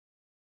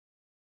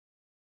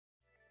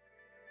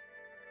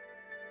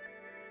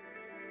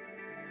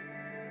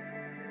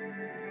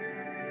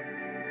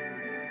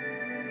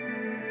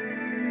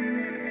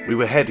We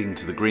were heading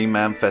to the Green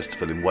Man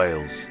Festival in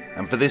Wales,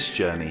 and for this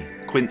journey,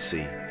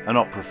 Quincy, an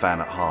opera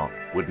fan at heart,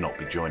 would not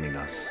be joining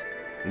us.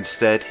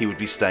 Instead, he would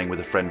be staying with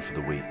a friend for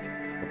the week,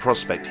 a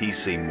prospect he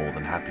seemed more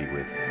than happy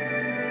with.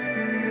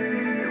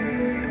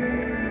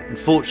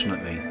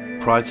 Unfortunately,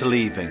 prior to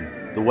leaving,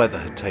 the weather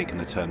had taken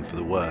a turn for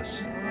the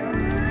worse.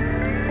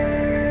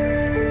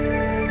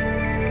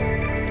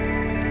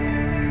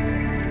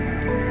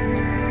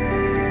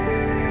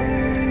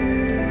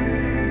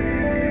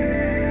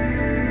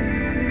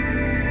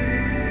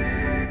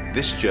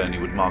 This journey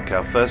would mark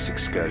our first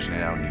excursion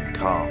in our new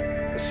car,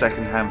 a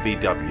second-hand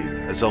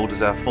VW as old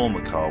as our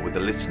former car with a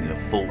litany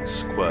of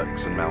faults,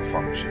 quirks and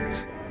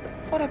malfunctions.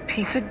 What a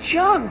piece of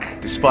junk!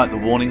 Despite the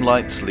warning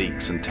lights,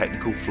 leaks and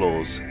technical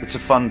flaws, it's a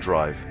fun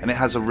drive and it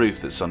has a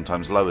roof that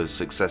sometimes lowers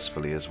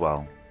successfully as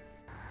well.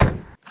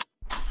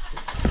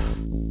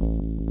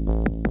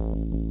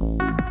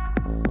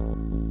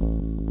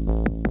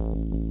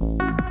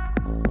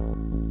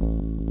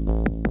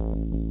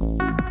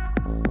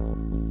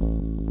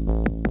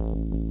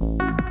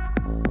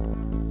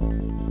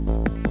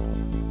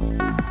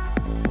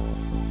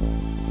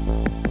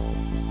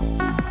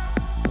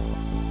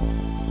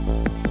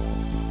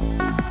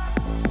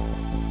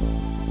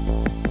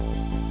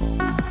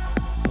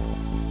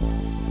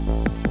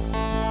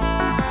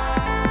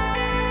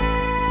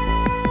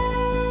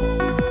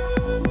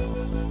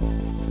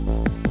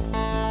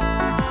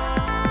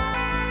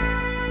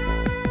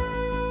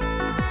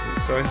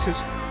 Excited?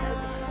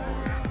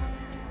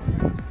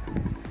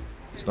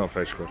 It's not a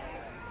photograph.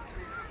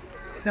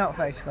 It's not a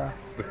photograph.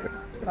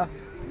 Oh.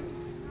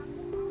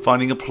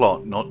 Finding a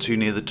plot not too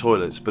near the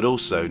toilets but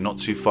also not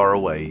too far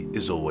away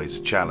is always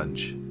a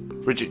challenge.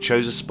 Bridget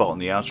chose a spot on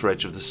the outer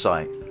edge of the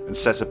site and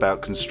set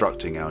about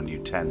constructing our new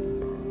tent.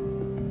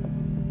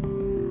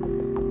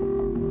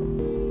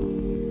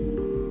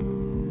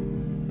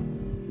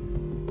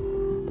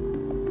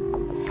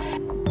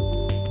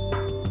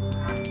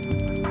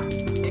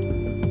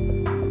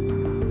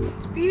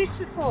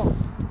 Beautiful.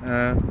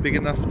 Big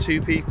enough for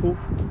 2 people?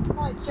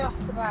 Might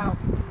just about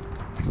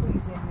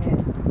squeeze in here.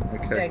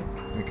 Okay.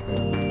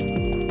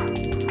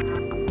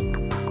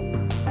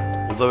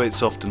 Although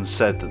it's often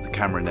said that the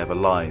camera never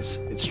lies,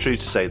 it's true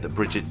to say that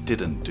Bridget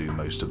didn't do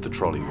most of the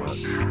trolley work.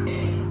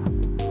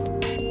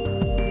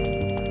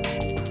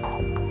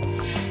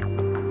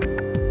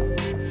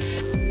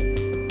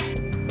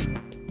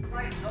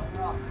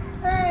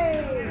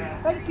 Hey,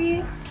 thank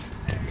you.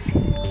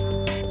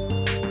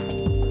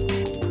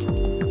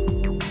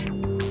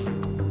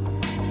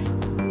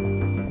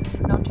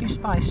 Not too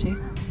spicy.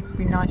 It'd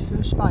be nice if it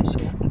was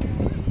spicier.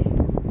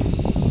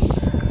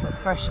 But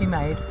freshly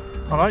made.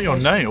 I like your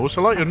nails.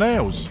 I like your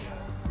nails.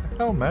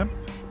 Hell, man.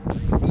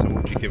 So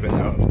what would you give it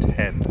out of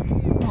 10?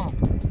 Oh,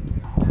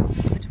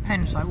 it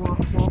depends. Like what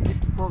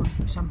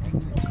would something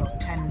that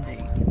got 10 be?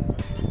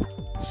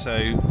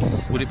 So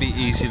would it be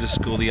easier to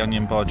score the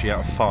onion bhaji out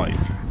of 5?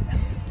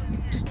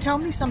 Just tell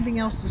me something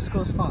else that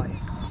scores 5.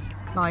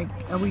 Like,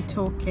 are we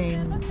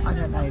talking? I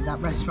don't know. That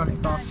restaurant in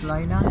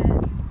Barcelona.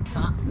 Is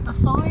that a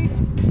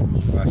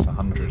 5? That's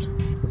 100.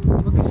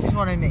 Well, this is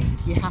what I mean.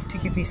 You have to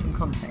give me some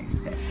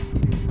context here.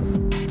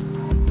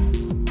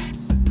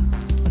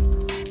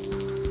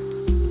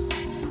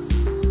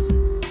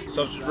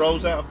 Sausage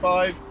rolls out of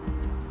 5?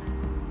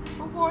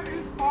 But what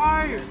is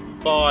 5?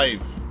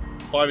 5.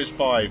 5 is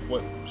 5.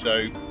 What?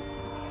 So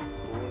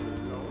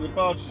the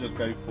bhaji's would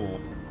go 4.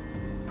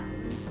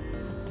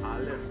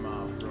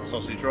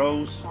 Sausage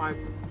rolls? 5.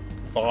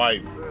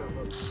 5.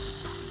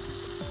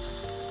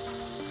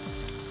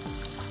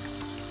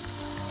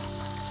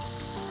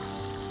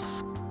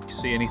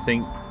 See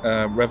anything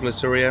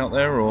revelatory out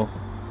there, or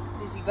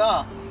Busy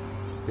bar.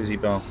 busy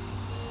bar?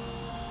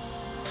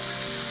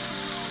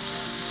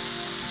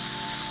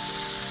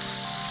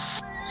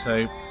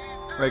 So,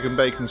 egg and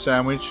bacon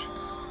sandwich.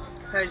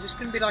 Okay, is this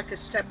going to be like a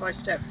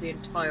step-by-step for the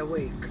entire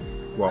week?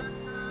 What?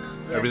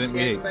 Yes, Everything the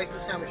we egg eat? and bacon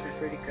sandwich was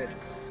really good.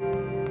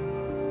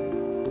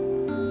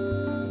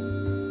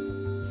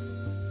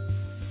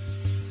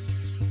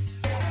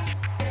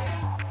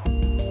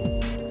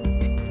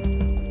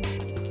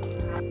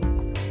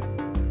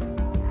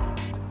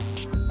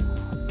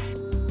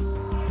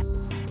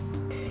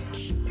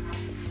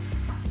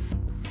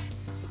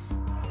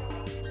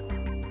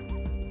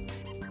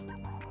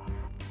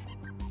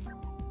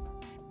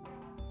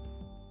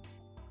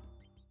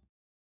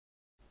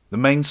 The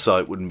main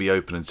site wouldn't be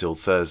open until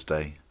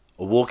Thursday.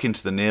 A walk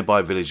into the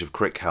nearby village of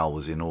Crickhowell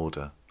was in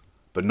order,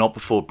 but not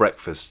before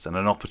breakfast and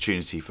an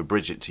opportunity for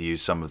Bridget to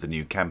use some of the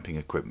new camping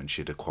equipment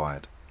she'd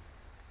acquired.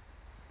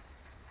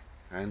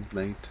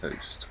 Handmade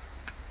toast.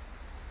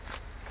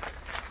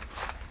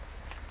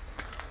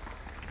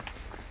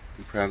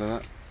 You proud of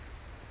that?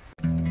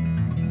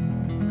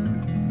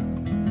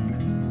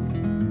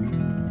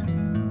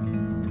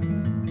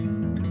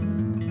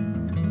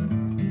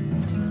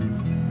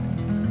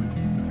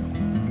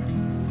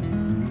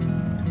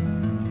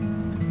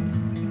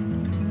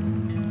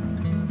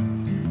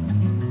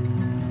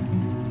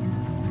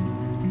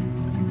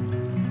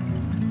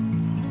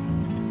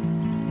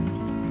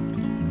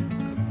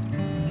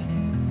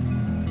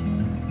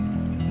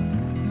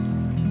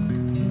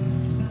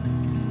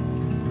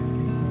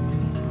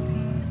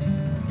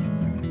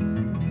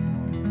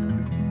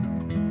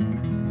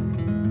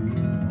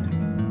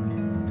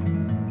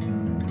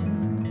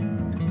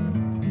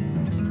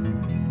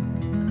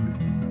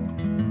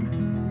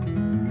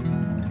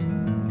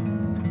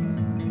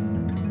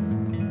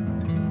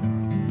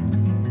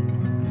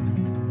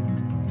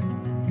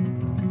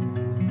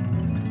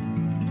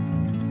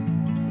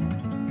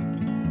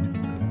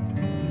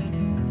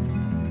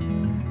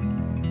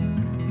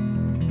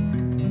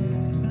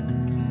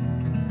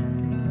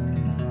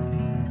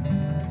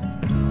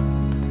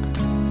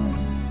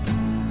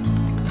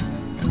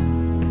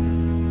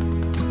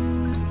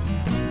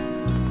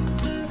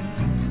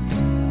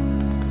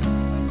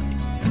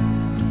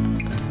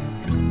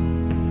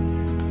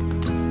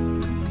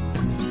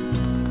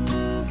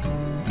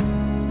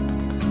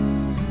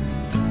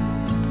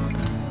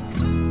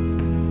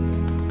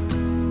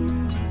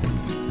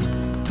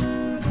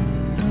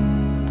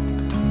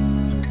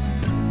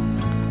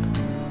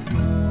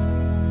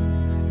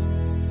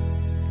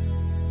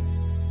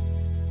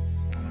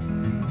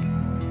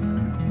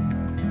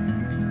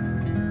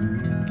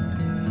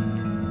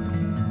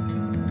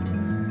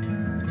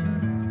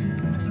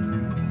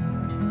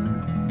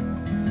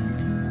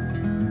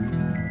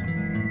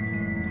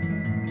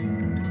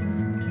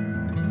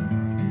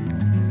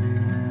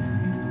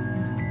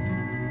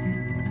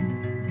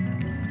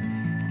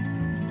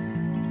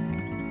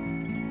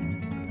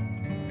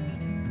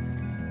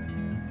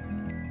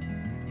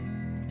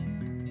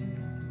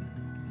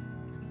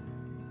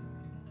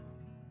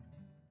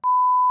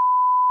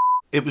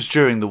 It was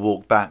during the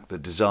walk back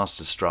that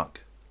disaster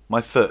struck. My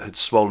foot had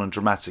swollen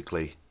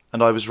dramatically,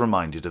 and I was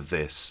reminded of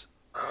this.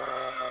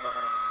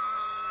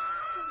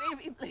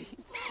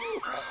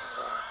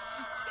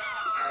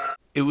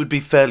 It would be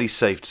fairly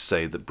safe to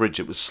say that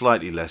Bridget was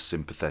slightly less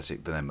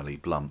sympathetic than Emily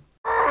Blunt.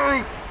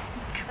 You're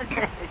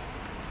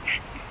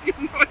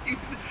not even...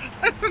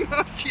 I haven't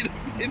asked you the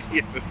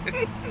video.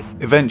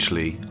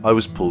 Eventually, I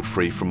was pulled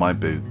free from my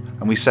boot,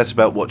 and we set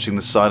about watching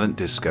the silent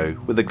disco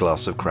with a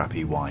glass of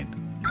crappy wine.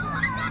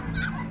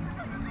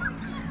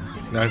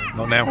 No,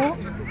 not now.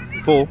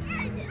 4.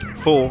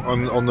 4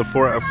 on the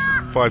 4 out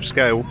of 5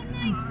 scale.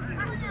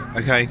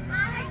 Okay.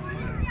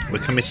 We're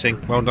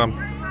committing. Well done.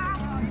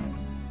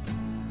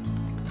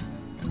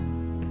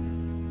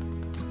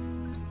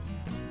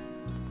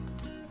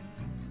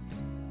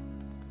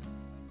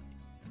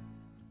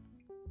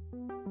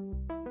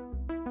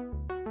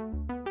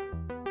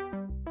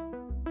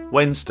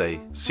 Wednesday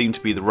seemed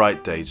to be the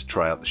right day to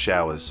try out the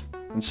showers,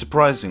 and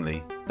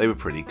surprisingly, they were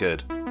pretty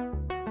good.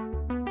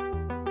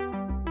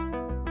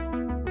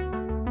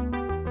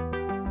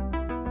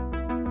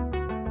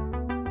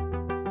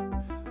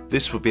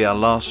 This would be our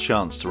last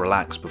chance to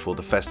relax before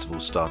the festival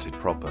started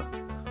proper.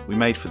 We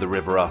made for the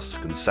River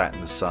Usk and sat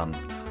in the sun,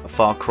 a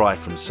far cry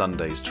from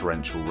Sunday's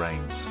torrential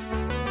rains.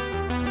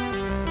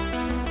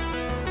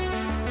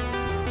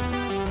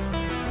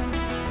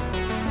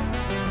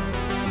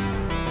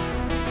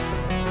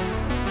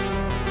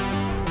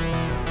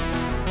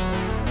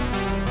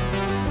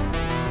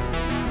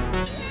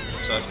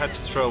 So I've had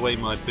to throw away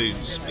my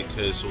boots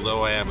because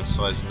although I am a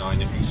size 9,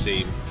 you can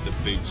see the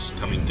boots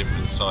come in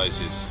different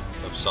sizes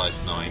of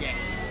size 9.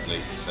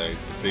 So the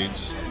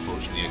boots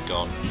unfortunately are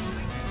gone.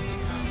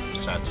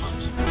 Sad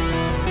times.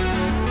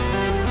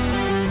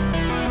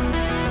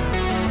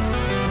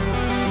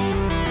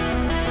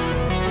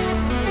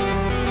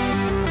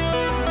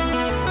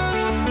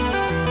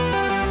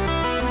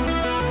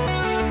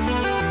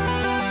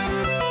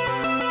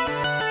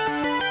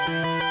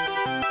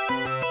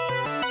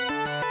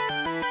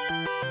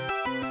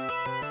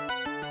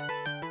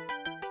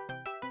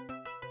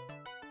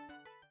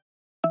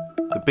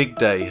 The big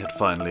day had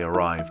finally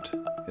arrived.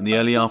 In the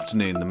early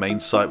afternoon, the main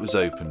site was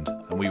opened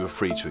and we were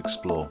free to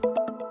explore.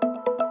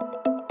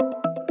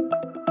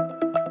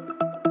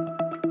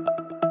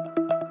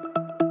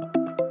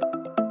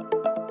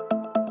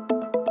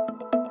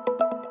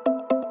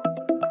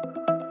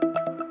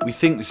 We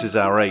think this is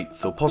our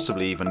 8th or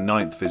possibly even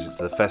 9th visit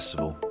to the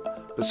festival,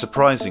 but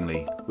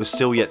surprisingly, we're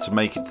still yet to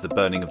make it to the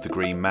burning of the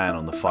Green Man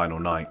on the final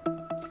night.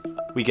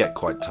 We get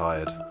quite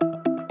tired.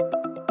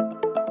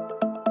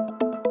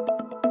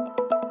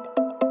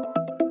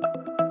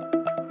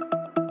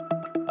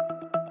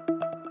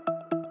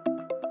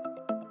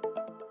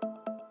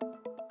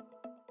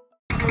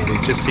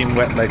 We've just seen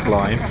Wet Leg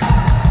Live.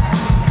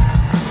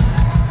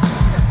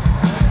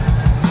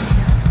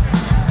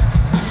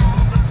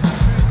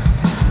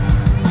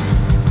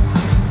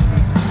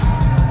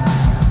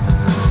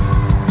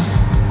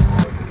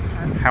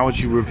 How would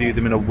you review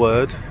them in a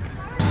word?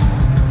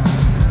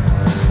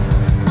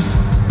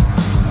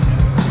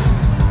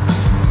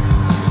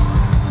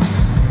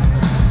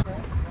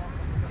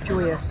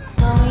 Joyous.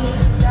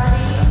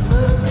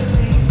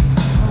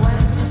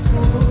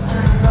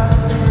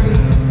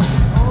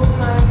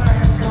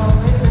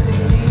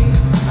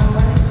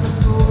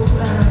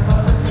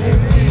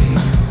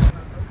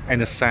 In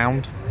a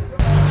sound?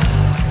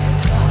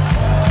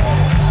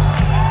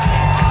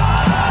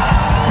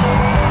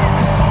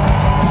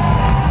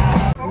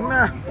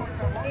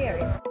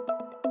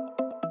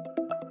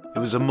 It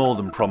was a more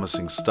than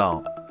promising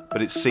start,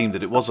 but it seemed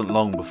that it wasn't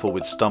long before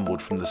we'd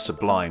stumbled from the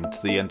sublime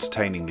to the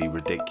entertainingly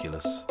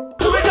ridiculous.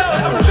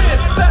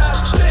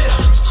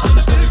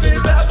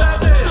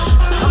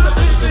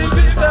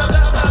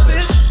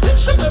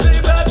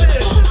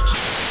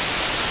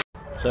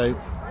 So,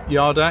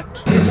 yard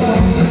act.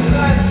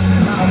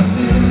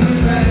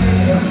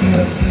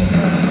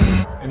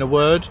 In a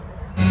word.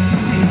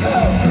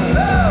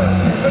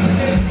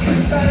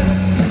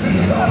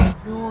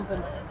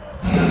 Northern.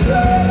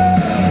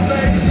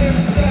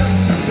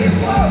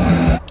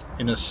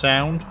 In a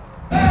sound.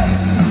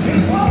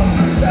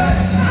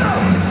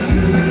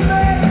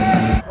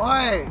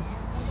 Why?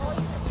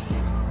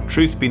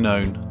 Truth be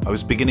known, I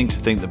was beginning to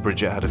think that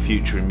Bridget had a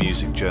future in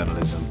music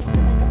journalism.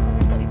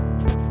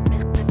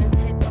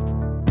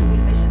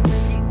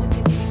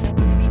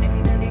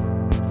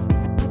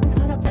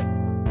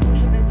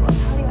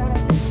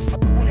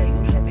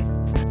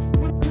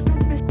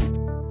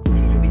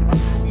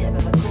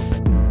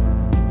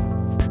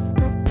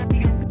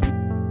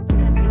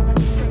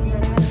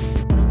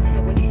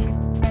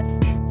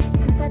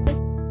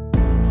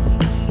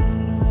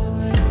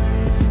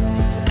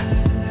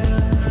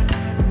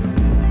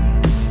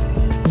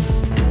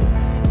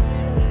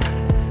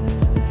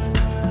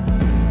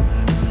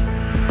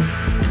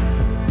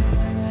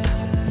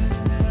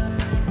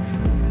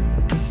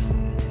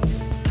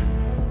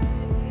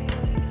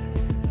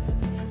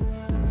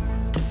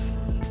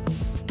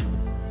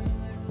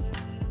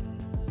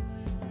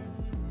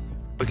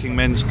 Working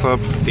Men's Club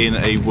in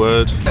a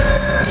word.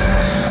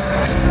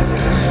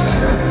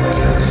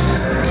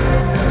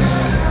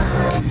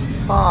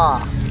 Bar.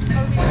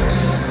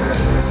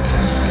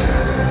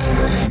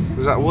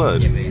 Was that a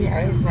word? Yeah,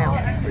 it is now.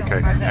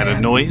 Okay. And a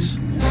noise?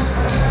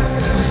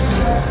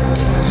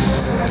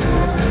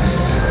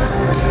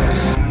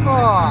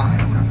 Bar.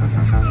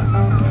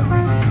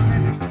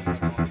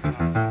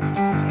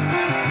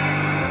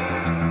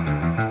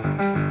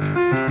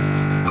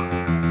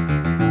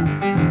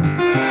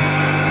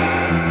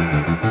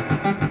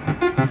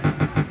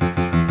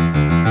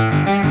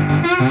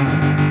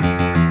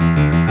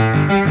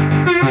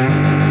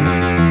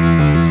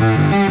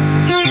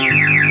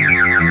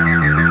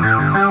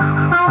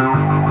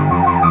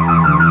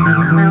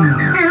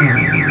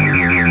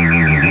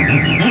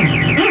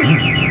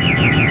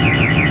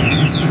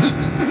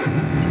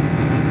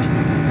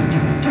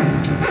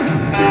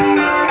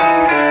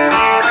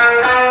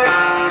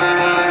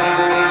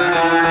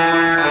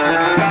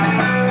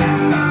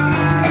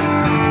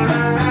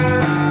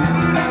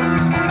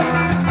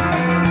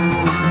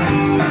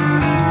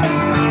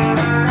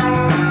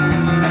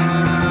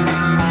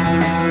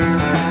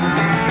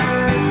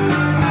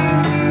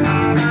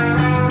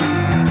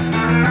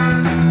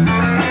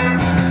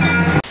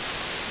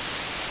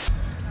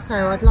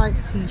 So I'd like to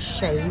see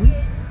Shane,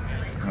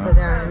 but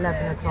they're at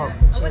 11 o'clock,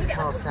 which is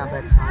past our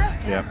bedtime.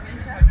 Yeah.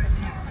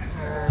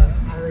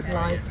 I would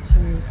like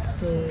to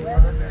see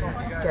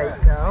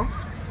Goat Girl,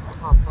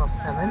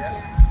 7:30.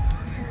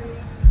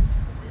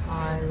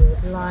 I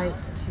would like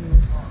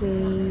to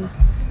see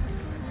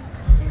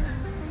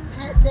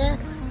Pet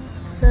Deaths,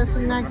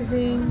 surfing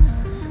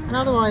magazines, and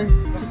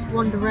otherwise just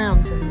wander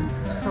around and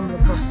stumble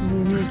across some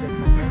new music, I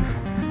think.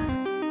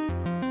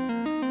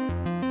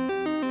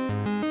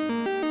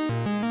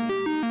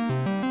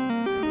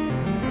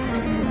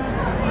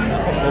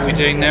 What are we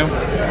doing now?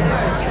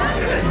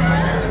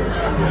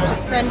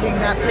 Just sending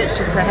that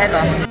picture to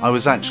Heather. I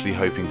was actually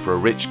hoping for a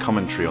rich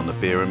commentary on the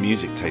beer and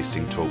music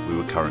tasting talk we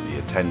were currently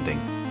attending,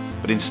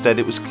 but instead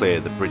it was clear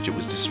that Bridget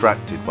was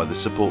distracted by the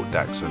support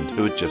dachshund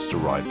who had just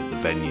arrived at the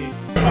venue.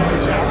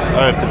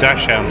 Oh, the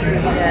dachshund.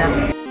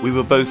 Yeah. We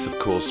were both, of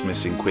course,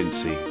 missing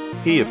Quincy.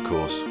 He, of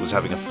course, was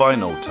having a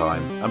fine old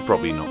time and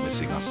probably not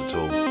missing us at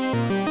all.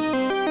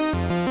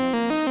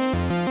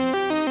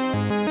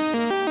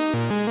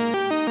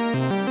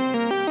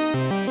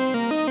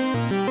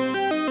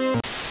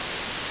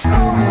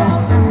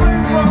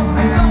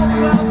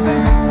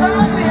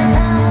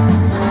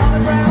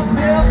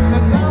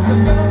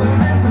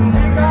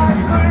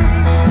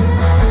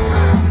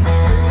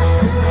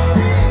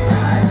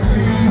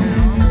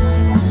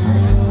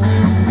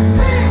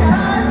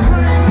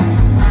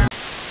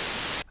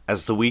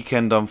 As the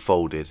weekend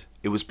unfolded,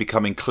 it was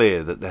becoming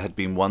clear that there had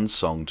been one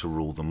song to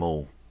rule them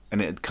all,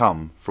 and it had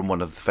come from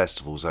one of the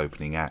festival's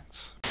opening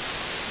acts.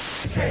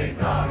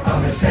 Chaise long,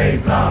 on the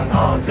chaise long,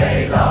 all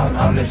day long,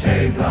 on the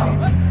chaise long,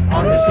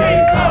 on the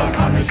chaise long,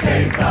 on the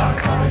chaise long,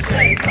 on the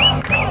chaise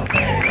long, all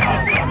day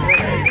long, on the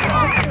chaise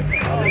long,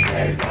 on the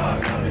chaise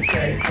long, on the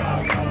chaise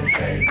long, on the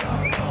chaise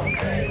long, all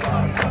day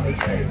long, on the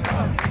chaise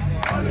long,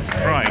 on the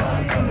chaise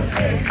long, on the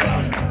chaise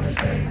long, on the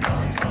chaise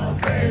long, all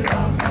day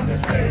long, on the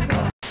chaise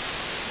long.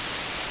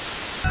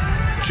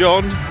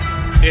 John,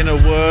 in a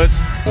word.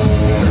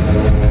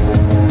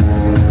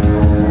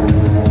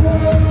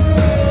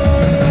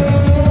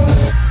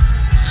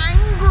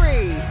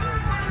 Angry.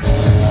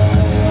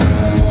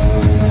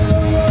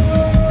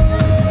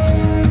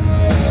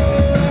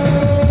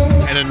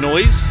 And a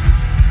noise.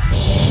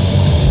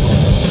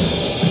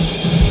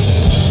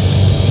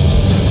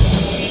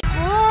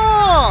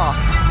 Oh.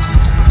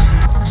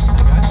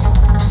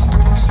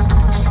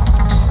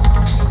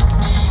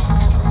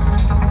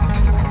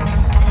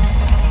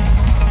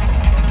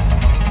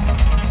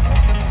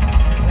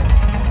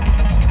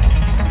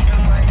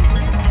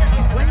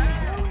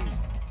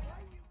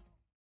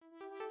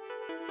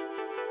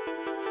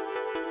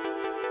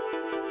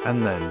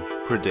 And then,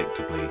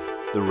 predictably,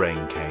 the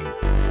rain came.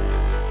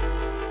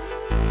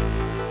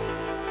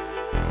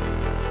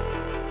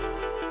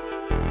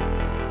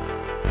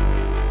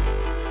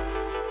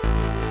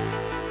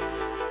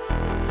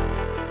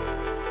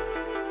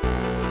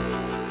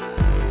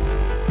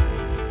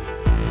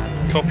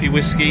 Coffee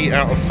whiskey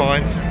out of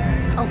 5.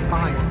 Oh,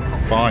 5.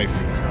 5.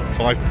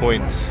 5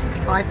 points.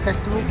 5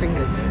 festival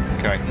fingers.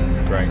 Okay,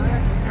 great.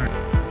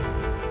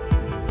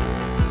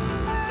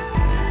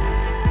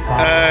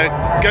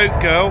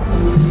 Goat Girl.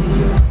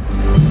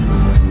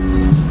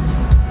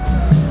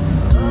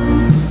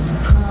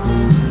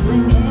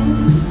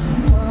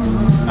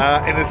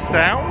 In a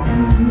sound.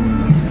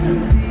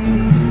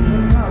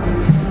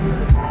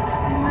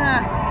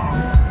 Nah.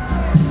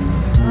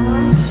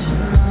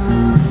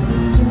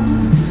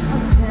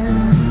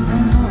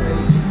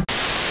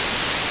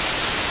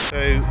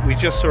 So we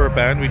just saw a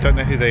band, we don't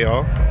know who they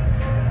are.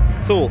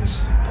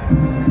 Thoughts?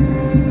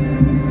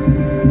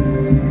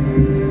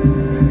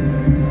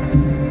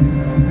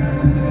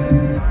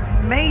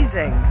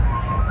 Amazing.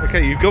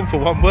 Okay, you've gone for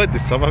one word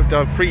this time.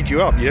 I've freed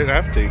you up. You don't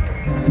have to.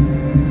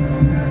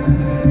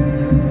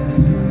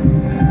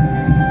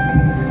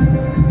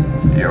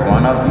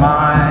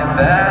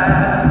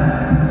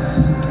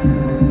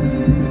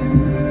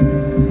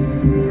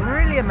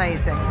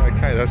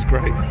 was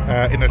great.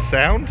 In a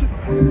sound.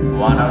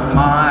 One of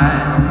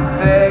my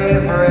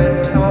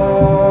favorite toys,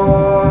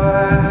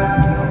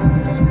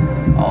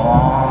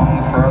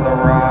 along for the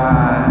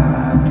ride.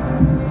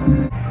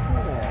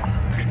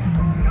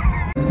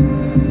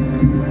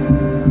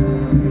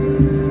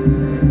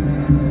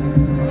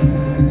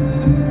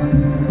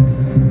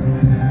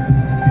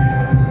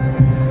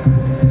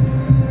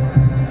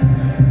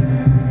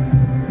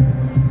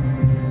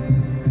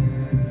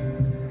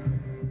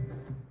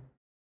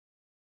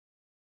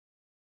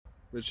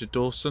 Richard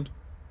Dawson.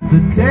 The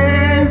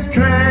days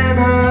drain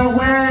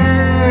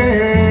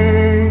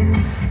away,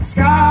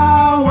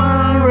 scouring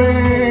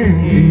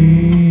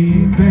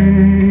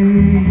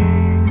eBay,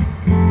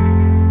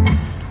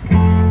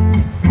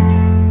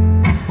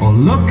 or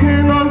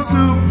looking on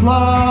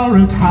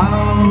supplied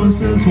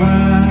houses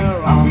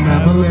where I'll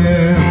never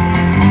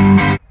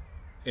live.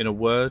 In a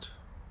word.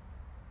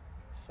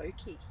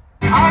 Folky.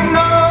 I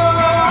know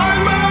I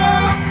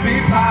must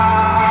be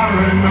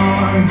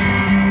paranoid.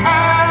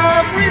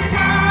 Every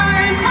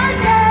time I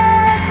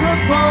get the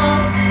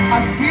bus,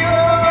 I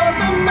feel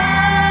the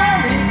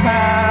many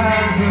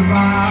pairs of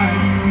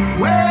eyes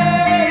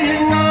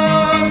weighing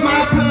up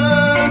my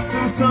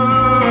person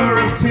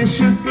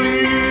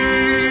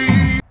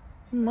surreptitiously.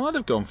 Might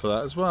have gone for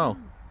that as well.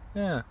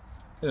 Yeah.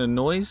 In a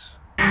noise.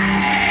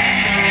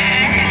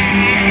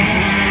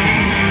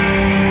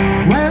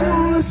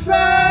 When the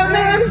sun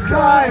is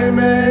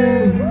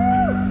climbing,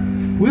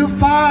 we'll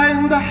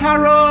find the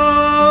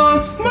harrow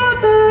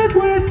smothered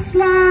with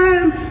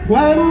slime.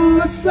 When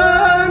the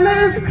sun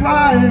is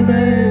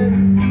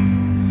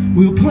climbing,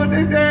 we'll put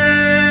it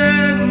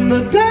in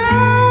the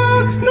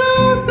dog's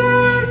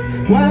noses.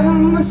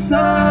 When the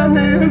sun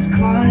is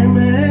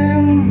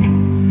climbing,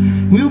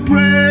 we'll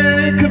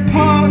break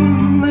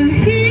upon the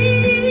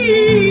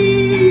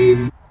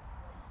heath.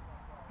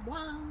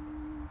 Wow.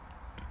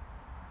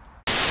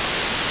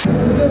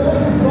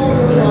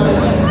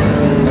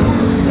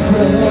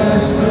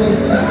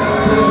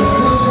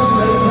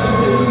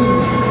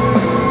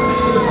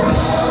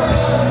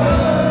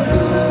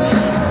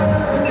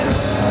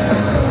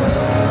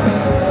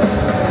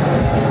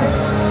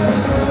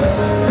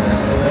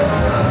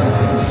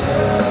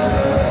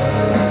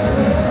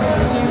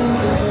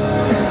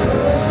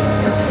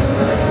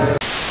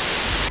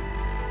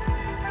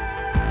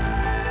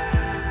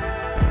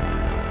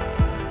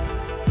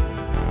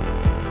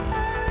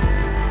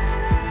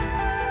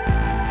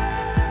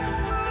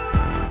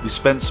 We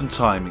spent some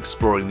time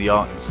exploring the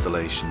art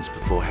installations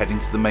before heading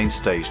to the main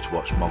stage to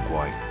watch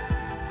Mogwai.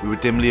 We were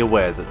dimly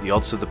aware that the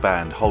odds of the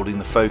band holding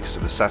the focus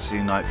of a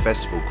Saturday night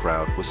festival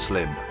crowd were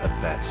slim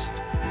at best.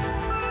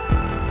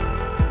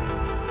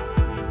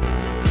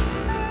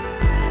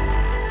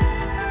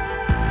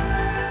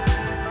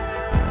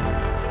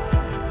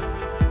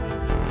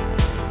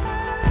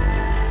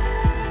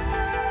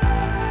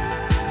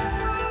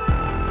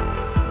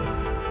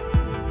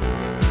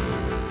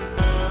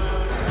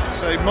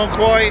 So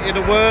Mogwai, in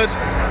a word.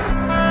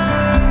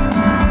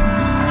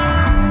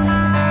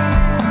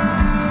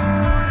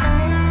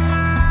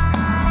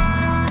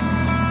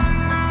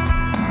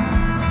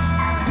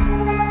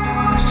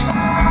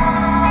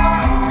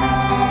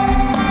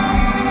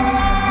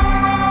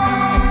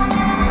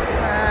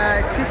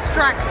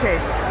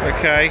 Distracted.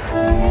 Okay.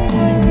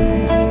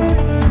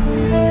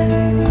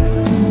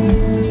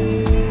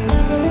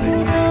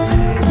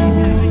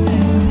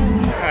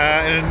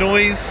 In a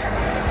noise.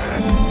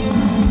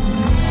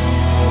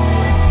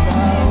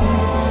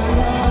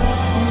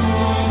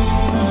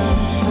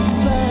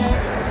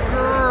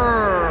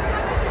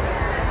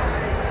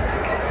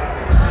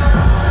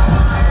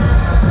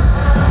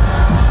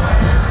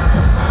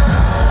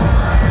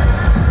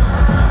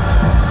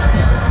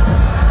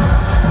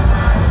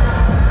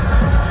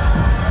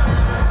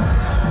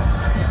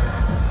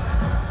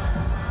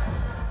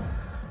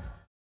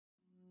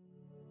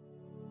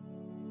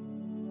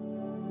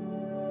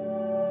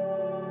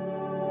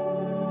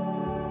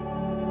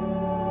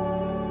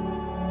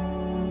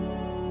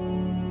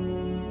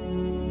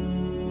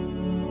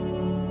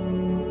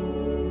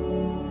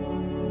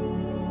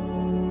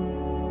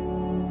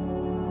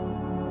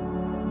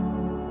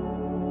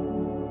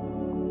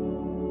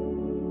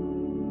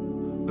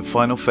 The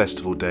final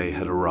festival day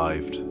had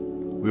arrived.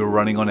 We were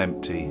running on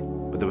empty,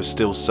 but there were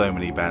still so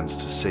many bands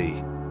to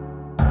see.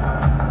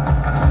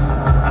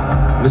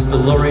 Mr.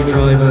 Lorry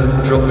Driver,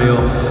 drop me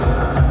off.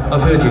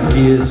 I've heard your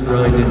gears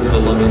grinding for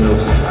long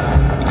enough.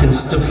 You can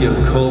stuff your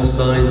call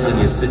signs and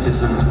your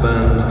citizens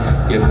band,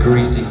 your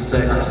greasy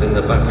sex in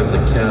the back of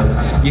the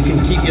cab. You can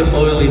keep your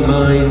oily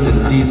mind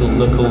and diesel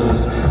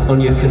knuckles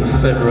on your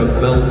Confederate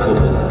belt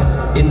buckle.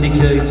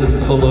 Indicate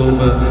and pull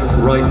over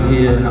right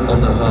here on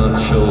the hard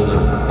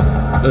shoulder.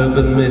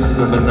 Urban myth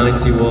number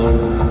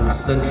 91,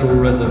 Central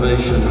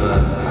Reservation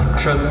Man,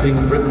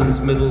 tramping Britain's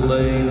middle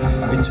lane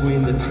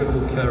between the triple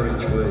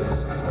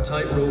carriageways,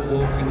 tightrope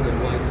walking the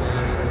white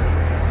line.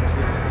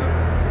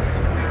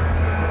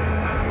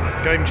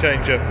 Game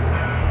changer.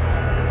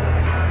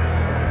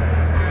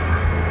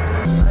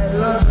 I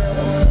love it.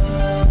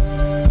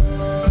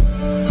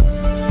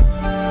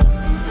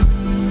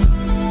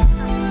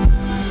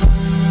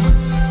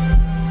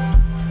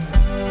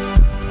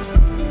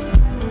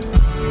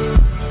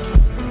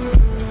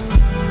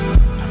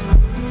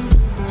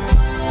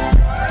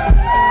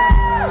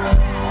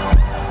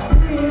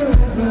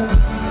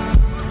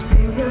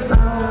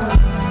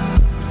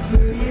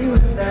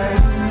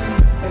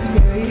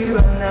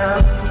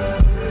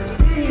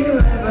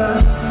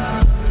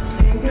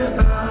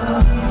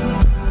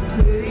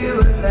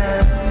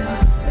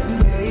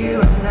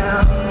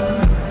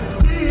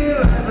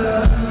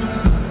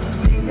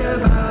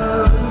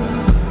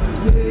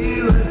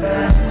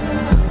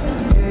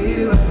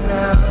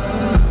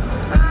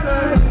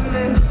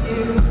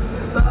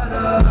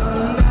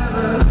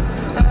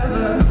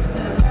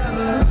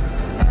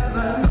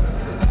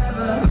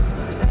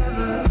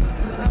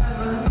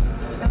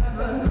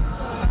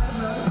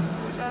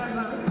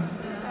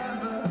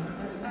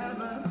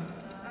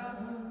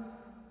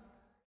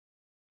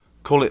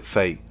 Call it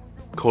fate,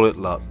 call it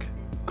luck,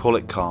 call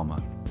it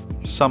karma.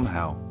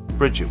 Somehow,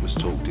 Bridget was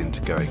talked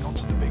into going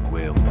onto the big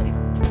wheel.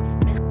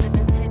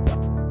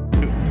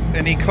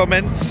 Any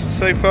comments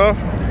so far?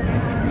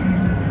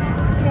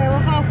 Yeah,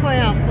 we're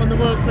halfway up on the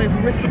world's most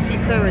rickety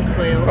Ferris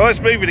wheel. Oh,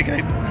 it's moving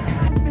again.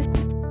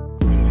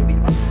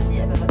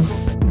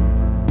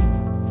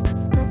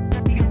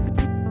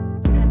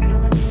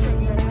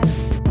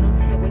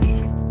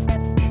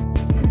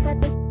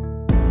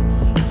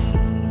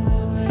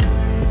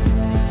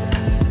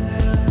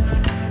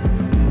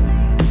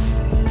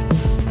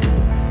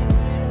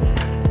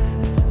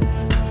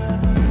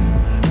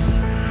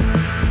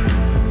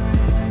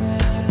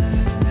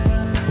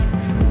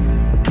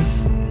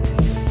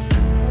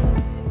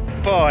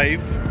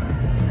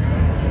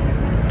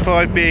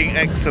 Five being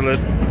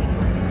excellent,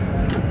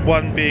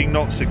 one being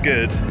not so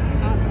good.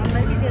 I'm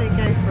maybe going to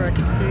go for a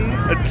 2.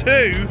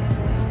 A 2?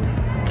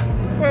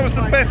 That was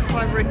the best.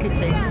 Quite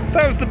rickety.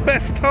 That was the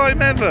best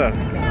time ever.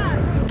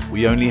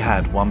 We only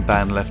had one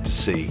band left to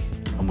see,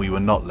 and we were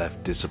not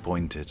left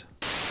disappointed.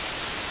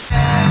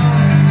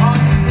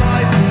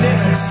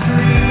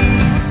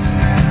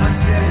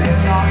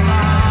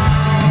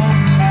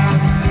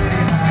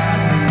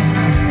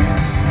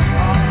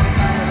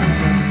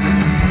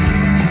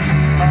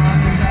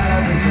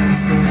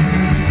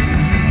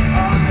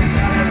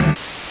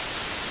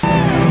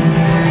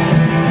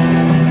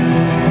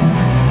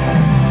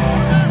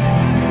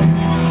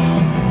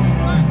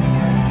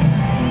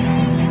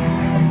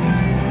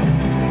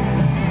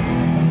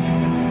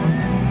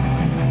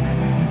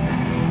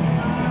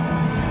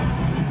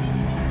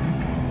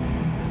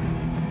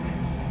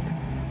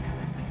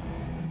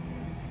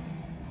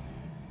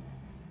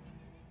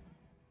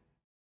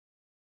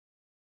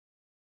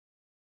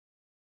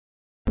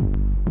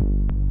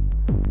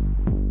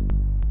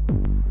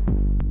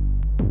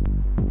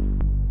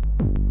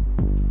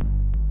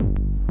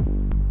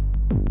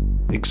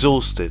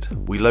 Exhausted,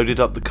 we loaded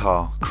up the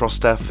car,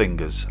 crossed our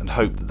fingers and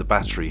hoped that the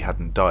battery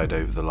hadn't died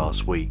over the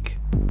last week.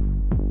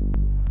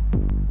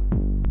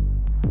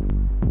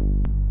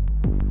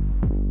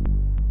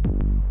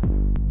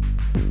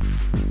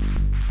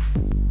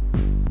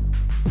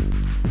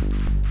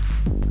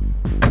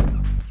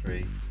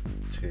 Three,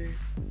 two,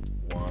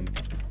 one.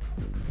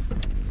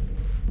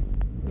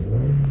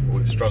 Oh,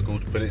 it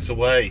struggled, but it's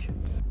away.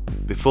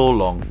 Before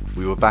long,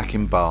 we were back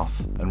in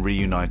Bath and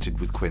reunited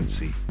with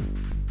Quincy.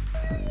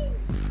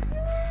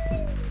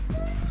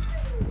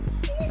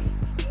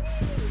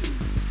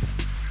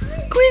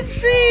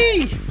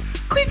 Quincy!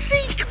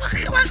 Quincy! Come on,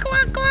 come on, come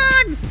on, come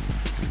on!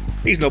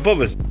 He's not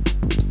bothered.